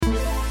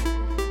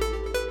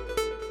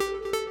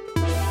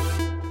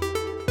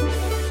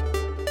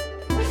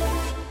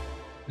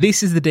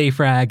This is the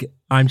Defrag.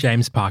 I'm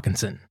James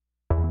Parkinson.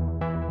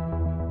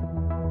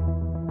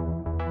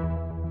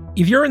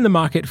 If you're in the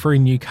market for a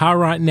new car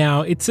right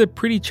now, it's a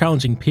pretty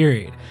challenging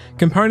period.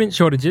 Component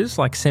shortages,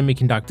 like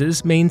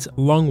semiconductors, means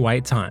long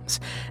wait times.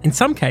 In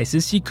some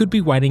cases, you could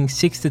be waiting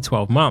 6 to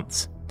 12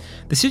 months.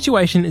 The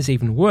situation is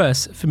even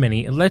worse for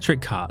many electric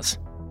cars.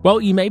 Well,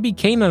 you may be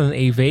keen on an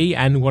EV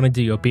and want to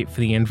do your bit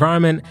for the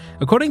environment.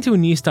 According to a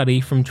new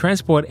study from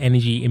Transport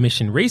Energy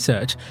Emission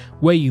Research,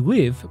 where you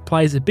live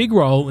plays a big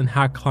role in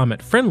how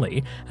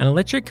climate-friendly an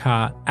electric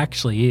car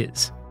actually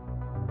is.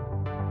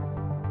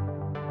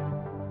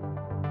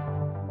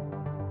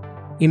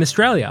 In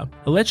Australia,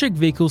 electric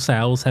vehicle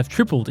sales have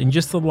tripled in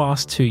just the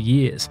last 2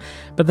 years,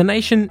 but the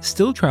nation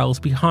still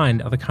trails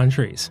behind other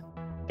countries.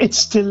 It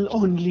still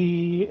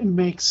only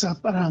makes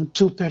up around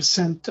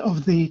 2%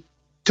 of the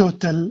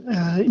total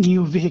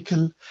new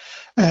vehicle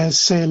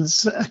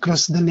sales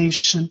across the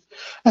nation.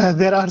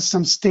 There are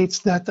some states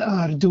that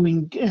are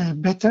doing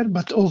better,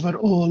 but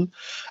overall,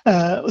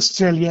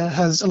 Australia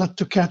has a lot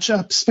to catch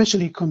up,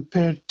 especially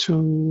compared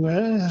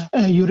to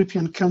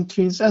European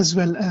countries, as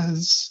well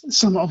as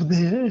some of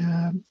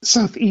the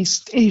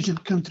Southeast Asian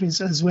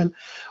countries as well,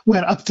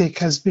 where uptake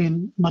has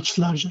been much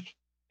larger.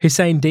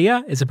 Hussein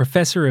Dia is a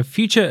professor of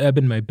future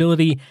urban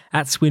mobility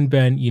at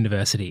Swinburne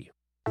University.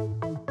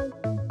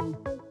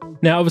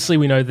 Now, obviously,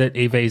 we know that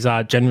EVs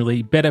are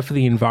generally better for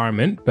the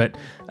environment, but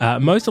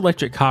most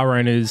electric car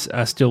owners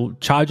are still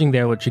charging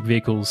their electric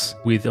vehicles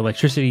with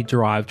electricity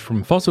derived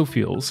from fossil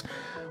fuels.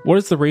 What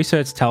does the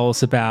research tell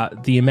us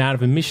about the amount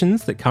of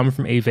emissions that come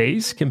from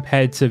EVs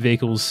compared to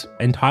vehicles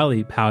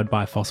entirely powered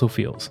by fossil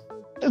fuels?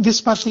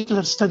 This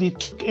particular study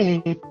took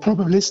a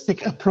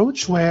probabilistic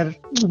approach where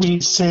we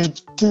said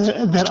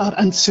there are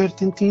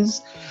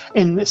uncertainties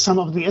in some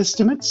of the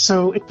estimates,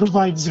 so it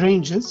provides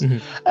ranges.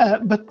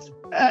 But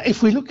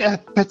if we look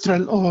at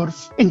petrol or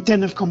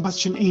internal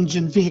combustion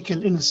engine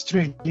vehicle in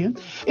Australia,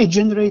 it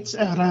generates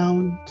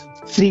around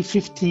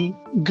 350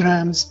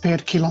 grams per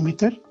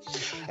kilometre.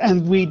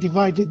 And we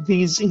divided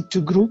these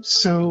into groups.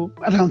 So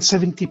around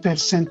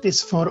 70%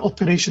 is for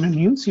operational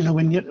use,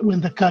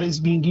 when the car is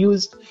being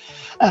used,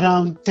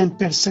 around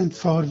 10%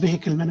 for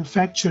vehicle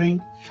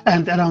manufacturing,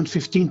 and around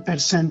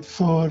 15%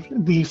 for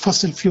the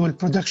fossil fuel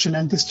production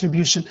and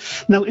distribution.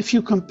 Now, if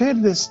you compare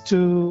this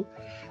to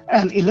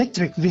an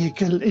electric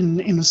vehicle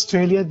in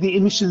Australia, the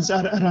emissions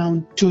are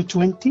around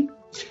 220.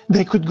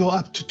 They could go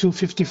up to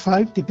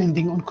 255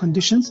 depending on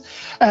conditions.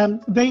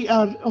 They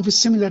are of a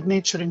similar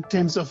nature in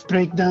terms of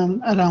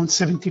breakdown, around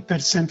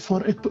 70%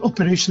 for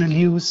operational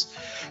use,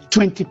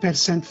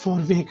 20% for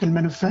vehicle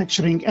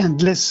manufacturing,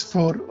 and less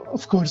for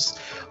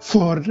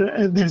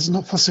there's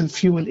no fossil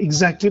fuel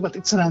exactly, but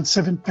it's around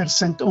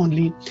 7%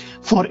 only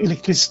for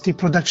electricity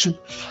production.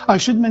 I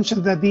should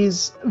mention that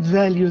these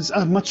values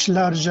are much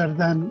larger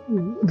than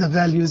the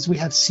values we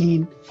have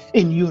seen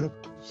in Europe.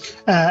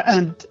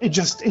 And it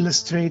just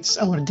illustrates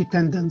our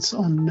dependence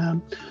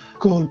on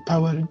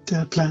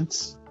coal-powered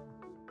plants.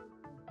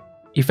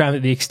 You found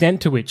that the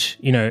extent to which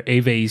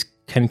EVs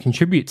can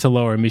contribute to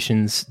lower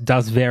emissions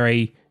does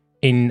vary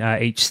in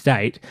each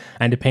state,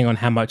 and depending on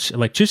how much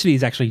electricity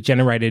is actually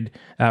generated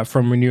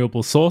from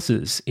renewable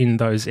sources in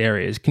those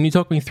areas. Can you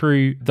talk me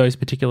through those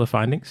particular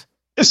findings?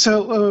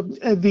 So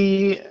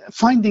the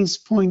findings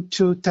point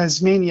to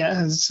Tasmania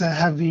as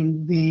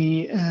having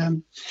the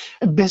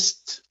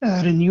best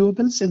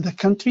renewables in the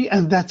country,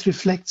 and that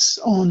reflects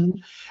on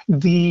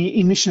the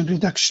emission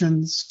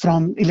reductions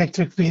from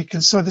electric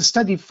vehicles. So the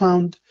study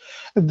found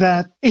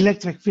that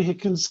electric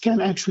vehicles can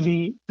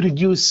actually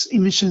reduce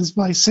emissions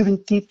by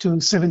 70 to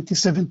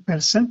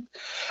 77%.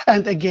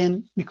 And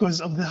again, because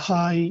of the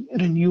high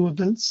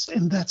renewables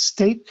in that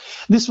state.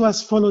 This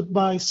was followed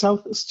by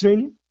South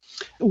Australia,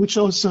 which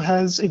also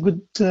has a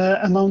good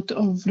amount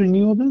of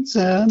renewables.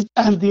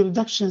 And the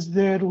reductions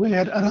there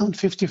were around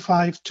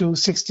 55 to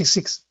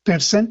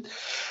 66%.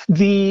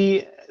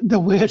 The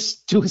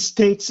worst two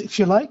states, if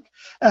you like,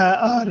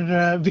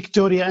 are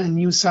Victoria and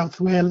New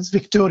South Wales.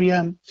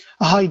 Victoria,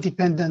 a high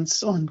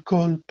dependence on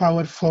coal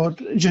power for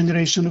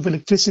generation of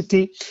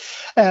electricity.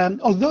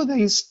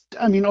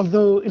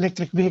 Although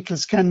electric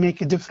vehicles can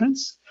make a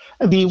difference,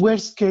 the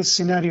worst case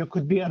scenario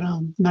could be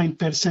around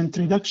 9%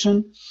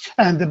 reduction,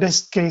 and the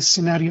best case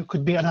scenario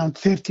could be around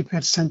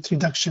 30%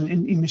 reduction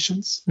in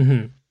emissions.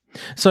 Mm-hmm.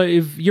 So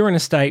if you're in a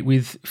state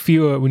with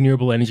fewer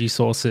renewable energy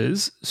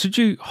sources, should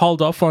you hold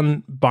off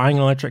on buying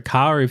an electric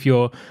car if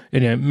your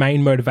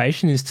main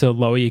motivation is to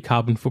lower your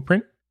carbon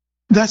footprint?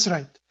 That's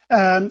right.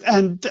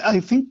 And I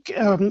think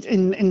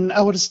in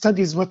our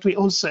studies, what we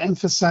also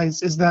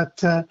emphasize is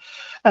that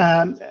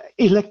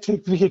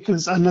electric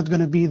vehicles are not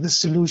going to be the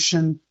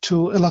solution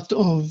to a lot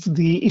of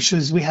the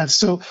issues we have.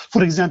 So,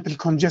 for example,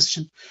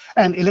 congestion.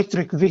 An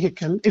electric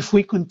vehicle, if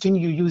we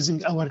continue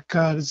using our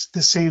cars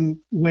the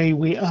same way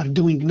we are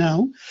doing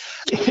now,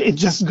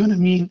 it's just going to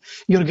mean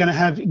you're going to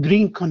have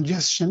green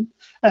congestion,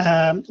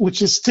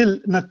 which is still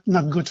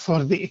not good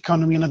for the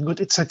economy, not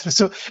good, etc.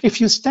 So if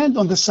you stand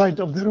on the side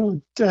of the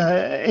road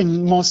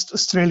in most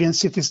Australian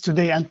cities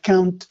today and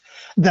count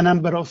the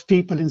number of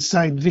people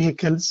inside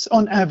vehicles.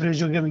 On average,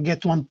 you're going to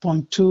get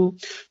 1.2 to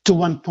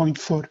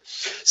 1.4.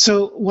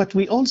 So what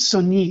we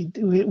also need,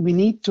 we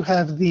need to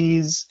have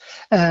these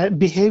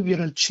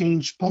behavioral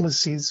change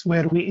policies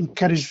where we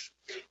encourage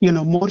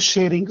more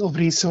sharing of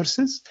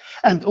resources,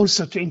 and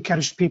also to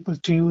encourage people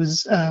to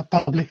use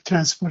public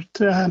transport.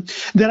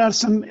 There are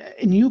some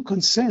new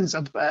concerns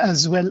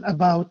as well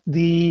about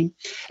the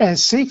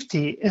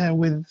safety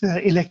with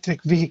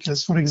electric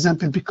vehicles, for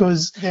example,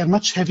 because they're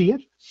much heavier.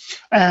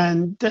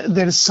 And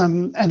there is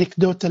some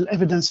anecdotal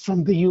evidence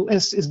from the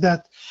US is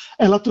that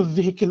a lot of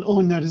vehicle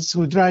owners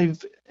who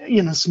drive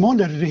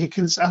smaller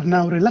vehicles are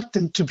now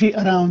reluctant to be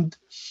around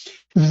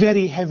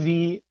very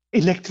heavy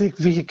electric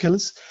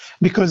vehicles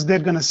because they're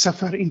going to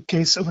suffer in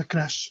case of a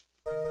crash.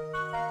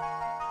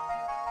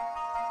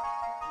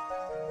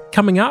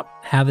 Coming up,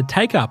 how the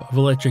take-up of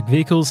electric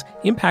vehicles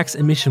impacts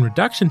emission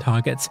reduction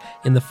targets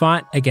in the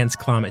fight against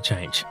climate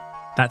change.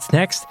 That's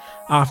next,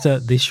 after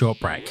this short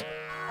break.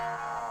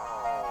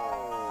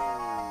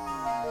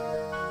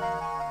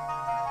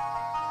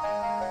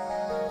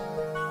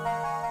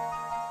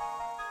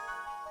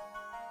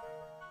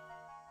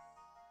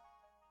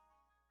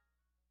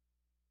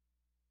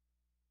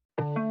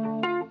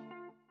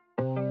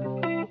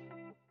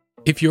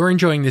 If you're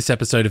enjoying this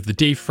episode of The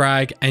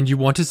Defrag and you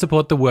want to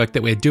support the work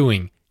that we're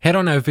doing, head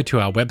on over to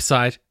our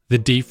website,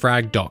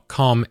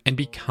 thedefrag.com, and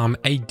become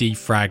a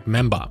Defrag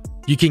member.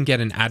 You can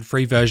get an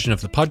ad-free version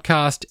of the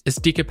podcast, a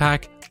sticker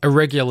pack, a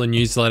regular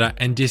newsletter,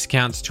 and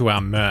discounts to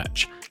our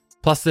merch.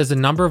 Plus, there's a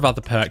number of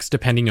other perks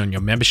depending on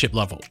your membership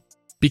level.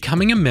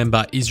 Becoming a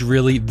member is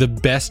really the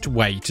best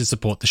way to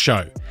support the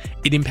show.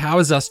 It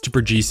empowers us to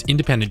produce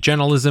independent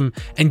journalism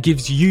and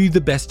gives you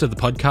the best of the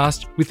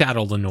podcast without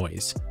all the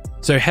noise.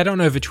 So head on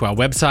over to our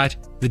website,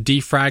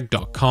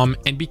 thedefrag.com,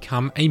 and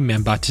become a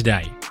member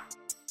today.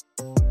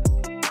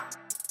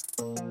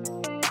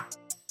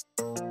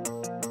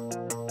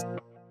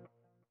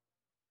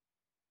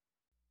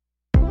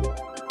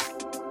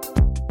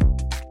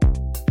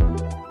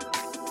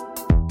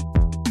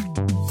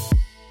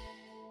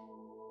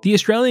 The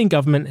Australian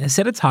government has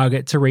set a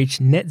target to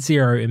reach net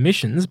zero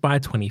emissions by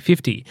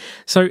 2050.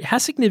 So how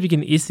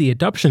significant is the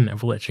adoption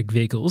of electric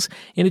vehicles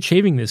in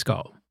achieving this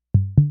goal?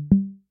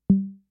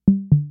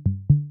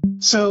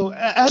 So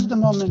at the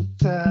moment,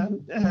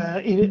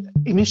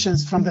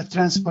 emissions from the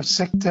transport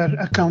sector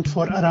account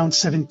for around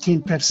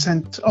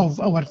 17%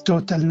 of our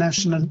total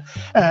national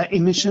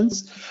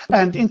emissions.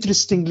 And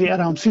interestingly,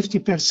 around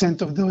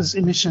 50% of those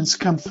emissions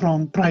come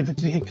from private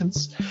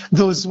vehicles.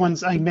 Those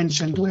ones I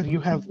mentioned where you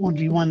have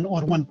only 1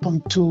 or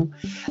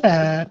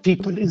 1.2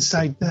 people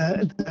inside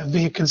the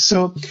vehicle.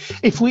 So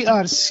if we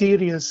are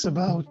serious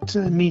about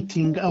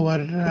meeting our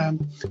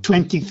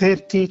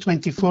 2030,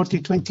 2040,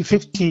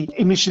 2050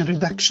 emission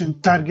reduction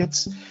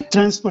targets,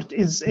 transport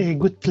is a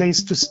good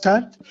place to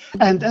start.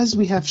 And as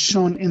we have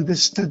shown in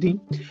this study,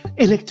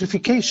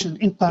 electrification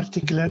in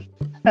particular,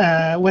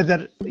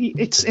 whether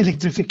it's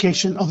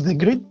electrification of the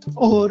grid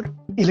or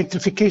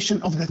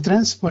electrification of the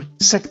transport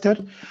sector,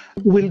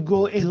 will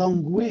go a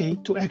long way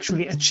to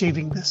actually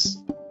achieving this.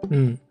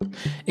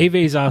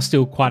 EVs are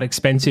still quite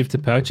expensive to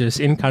purchase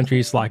in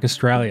countries like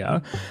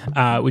Australia,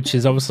 which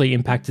has obviously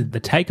impacted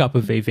the take-up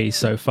of EVs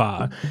so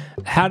far.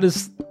 How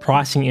does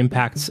pricing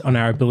impact on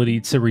our ability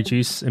to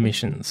reduce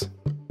emissions?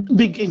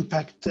 Big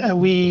impact.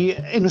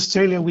 In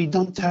Australia, we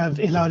don't have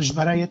a large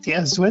variety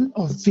as well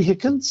of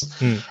vehicles.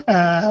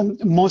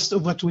 Most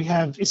of what we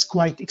have is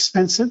quite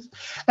expensive.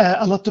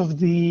 A lot of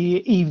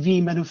the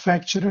EV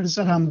manufacturers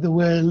around the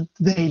world,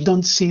 they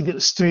don't see the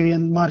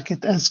Australian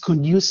market as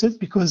conducive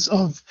because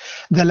of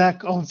the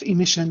lack of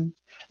emission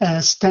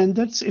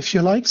standards, if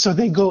you like, so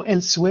they go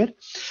elsewhere.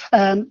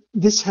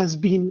 This has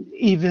been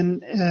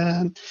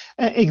even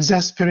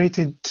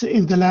exacerbated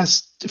in the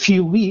last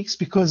few weeks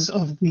because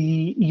of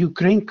the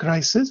Ukraine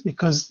crisis,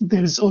 because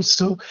there is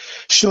also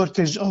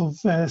shortage of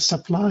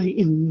supply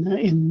in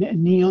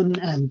neon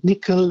and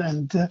nickel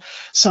and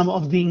some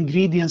of the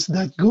ingredients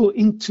that go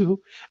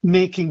into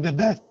making the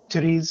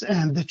batteries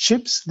and the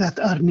chips that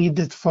are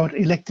needed for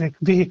electric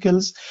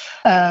vehicles.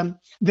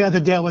 The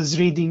other day I was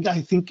reading, I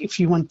think if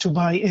you want to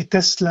buy a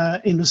Tesla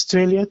in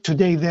Australia,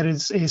 today there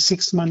is a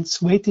 6 months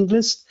waiting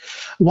list.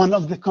 One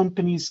of the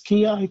companies,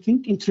 Kia, I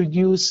think,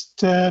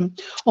 introduced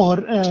or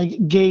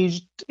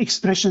gauged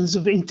expressions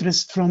of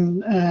interest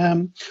from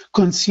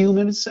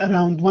consumers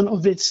around one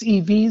of its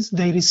EVs.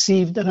 They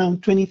received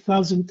around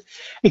 20,000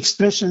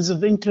 expressions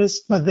of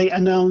interest, but they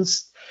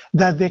announced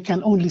that they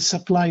can only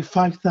supply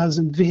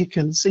 5,000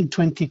 vehicles in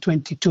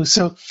 2022.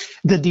 So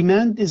the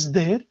demand is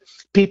there.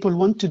 People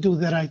want to do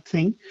the right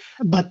thing,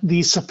 but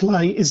the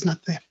supply is not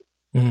there.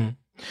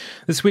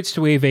 The switch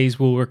to EVs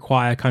will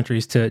require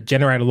countries to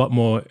generate a lot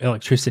more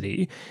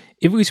electricity.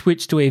 If we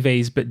switch to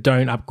EVs but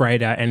don't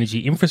upgrade our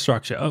energy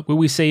infrastructure, will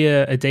we see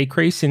a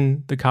decrease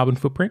in the carbon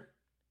footprint?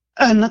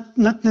 Not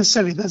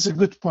necessarily. That's a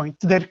good point.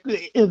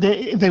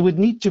 They would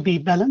need to be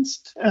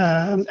balanced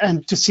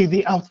and to see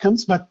the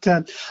outcomes, but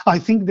I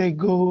think they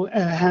go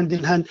hand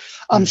in hand.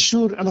 I'm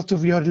sure a lot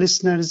of your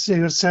listeners,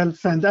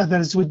 yourself and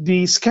others, would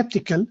be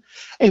skeptical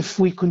if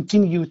we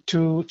continue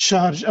to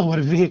charge our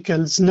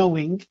vehicles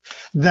knowing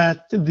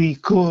that the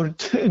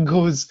cord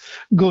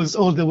goes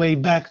all the way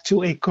back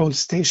to a coal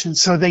station.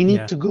 So they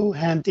need to go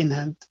hand in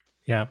hand.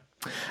 Yeah.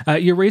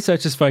 Your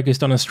research is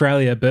focused on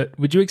Australia, but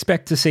would you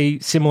expect to see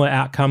similar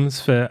outcomes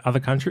for other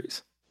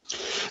countries?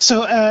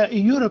 So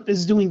Europe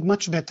is doing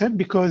much better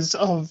because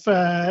of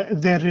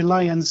their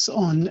reliance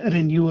on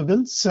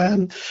renewables.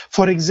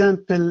 For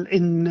example,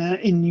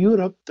 in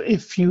Europe,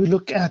 if you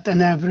look at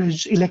an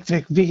average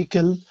electric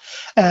vehicle,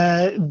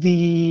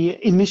 the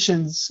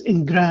emissions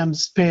in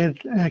grams per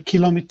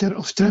kilometer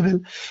of travel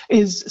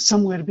is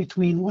somewhere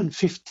between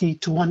 150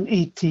 to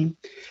 180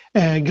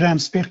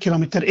 grams per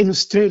kilometer. In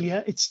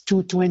Australia, it's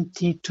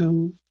 220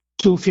 to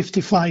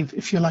 255,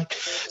 if you like.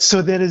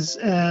 So there is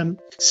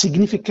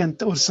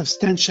significant or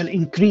substantial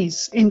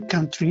increase in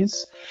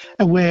countries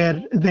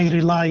where they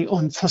rely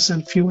on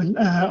fossil fuel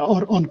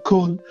or on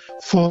coal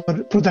for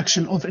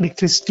production of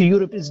electricity.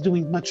 Europe is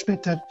doing much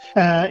better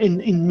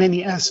in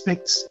many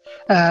aspects,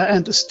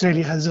 and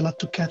Australia has a lot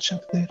to catch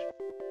up there.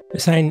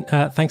 Hussein,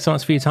 thanks so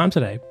much for your time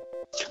today.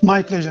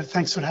 My pleasure.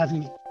 Thanks for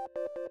having me.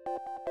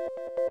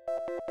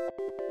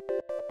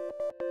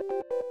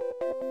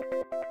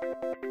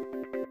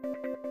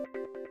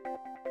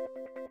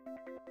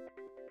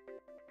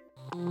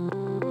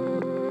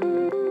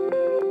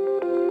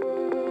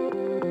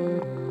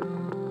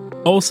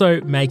 Also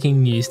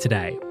making news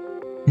today.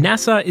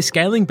 NASA is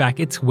scaling back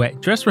its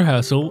wet dress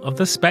rehearsal of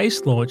the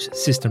Space Launch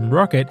System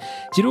rocket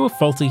due to a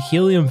faulty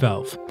helium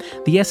valve.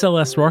 The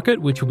SLS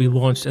rocket, which will be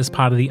launched as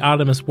part of the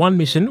Artemis 1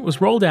 mission,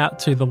 was rolled out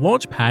to the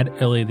launch pad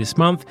earlier this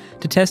month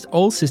to test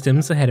all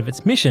systems ahead of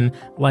its mission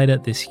later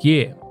this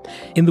year.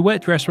 In the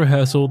wet dress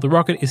rehearsal, the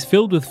rocket is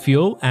filled with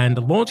fuel and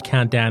a launch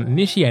countdown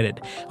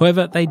initiated.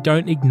 However, they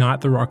don't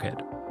ignite the rocket.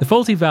 The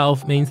faulty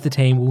valve means the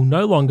team will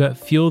no longer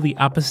fuel the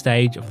upper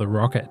stage of the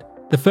rocket.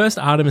 The first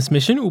Artemis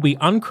mission will be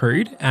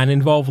uncrewed and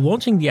involve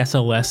launching the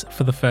SLS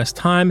for the first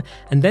time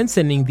and then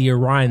sending the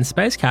Orion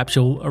space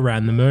capsule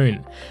around the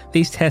moon.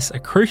 These tests are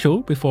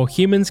crucial before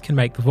humans can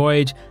make the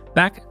voyage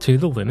back to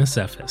the lunar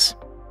surface.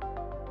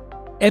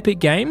 Epic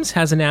Games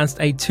has announced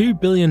a $2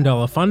 billion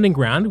funding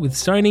round with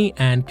Sony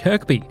and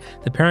Kirkby,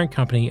 the parent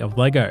company of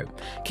LEGO,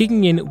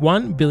 kicking in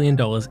 $1 billion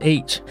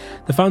each.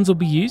 The funds will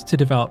be used to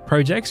develop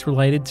projects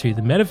related to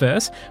the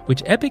metaverse,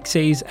 which Epic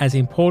sees as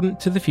important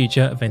to the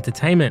future of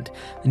entertainment.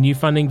 The new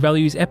funding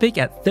values Epic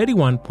at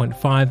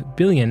 $31.5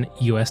 billion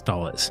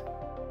US.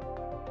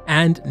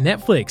 And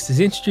Netflix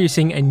is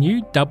introducing a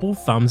new double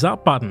thumbs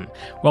up button.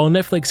 While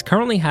Netflix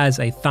currently has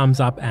a thumbs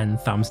up and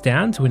thumbs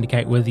down to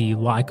indicate whether you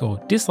like or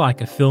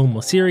dislike a film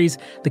or series,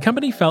 the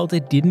company felt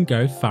it didn't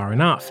go far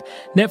enough.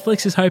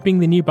 Netflix is hoping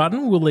the new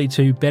button will lead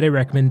to better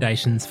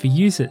recommendations for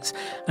users.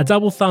 A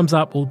double thumbs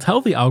up will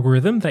tell the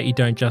algorithm that you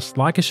don't just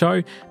like a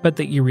show, but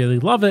that you really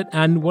love it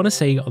and want to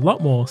see a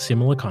lot more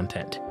similar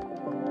content.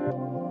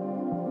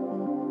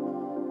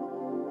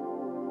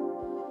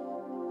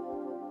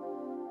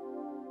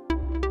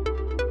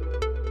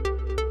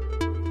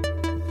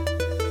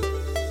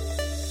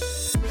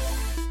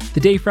 The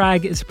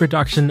Defrag is a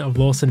production of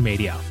Lawson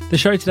Media. The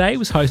show today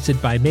was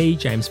hosted by me,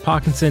 James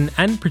Parkinson,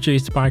 and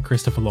produced by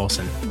Christopher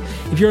Lawson.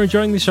 If you're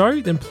enjoying the show,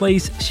 then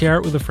please share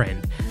it with a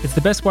friend. It's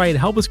the best way to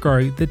help us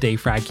grow the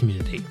Defrag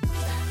community.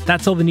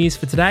 That's all the news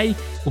for today.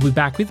 We'll be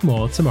back with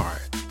more tomorrow.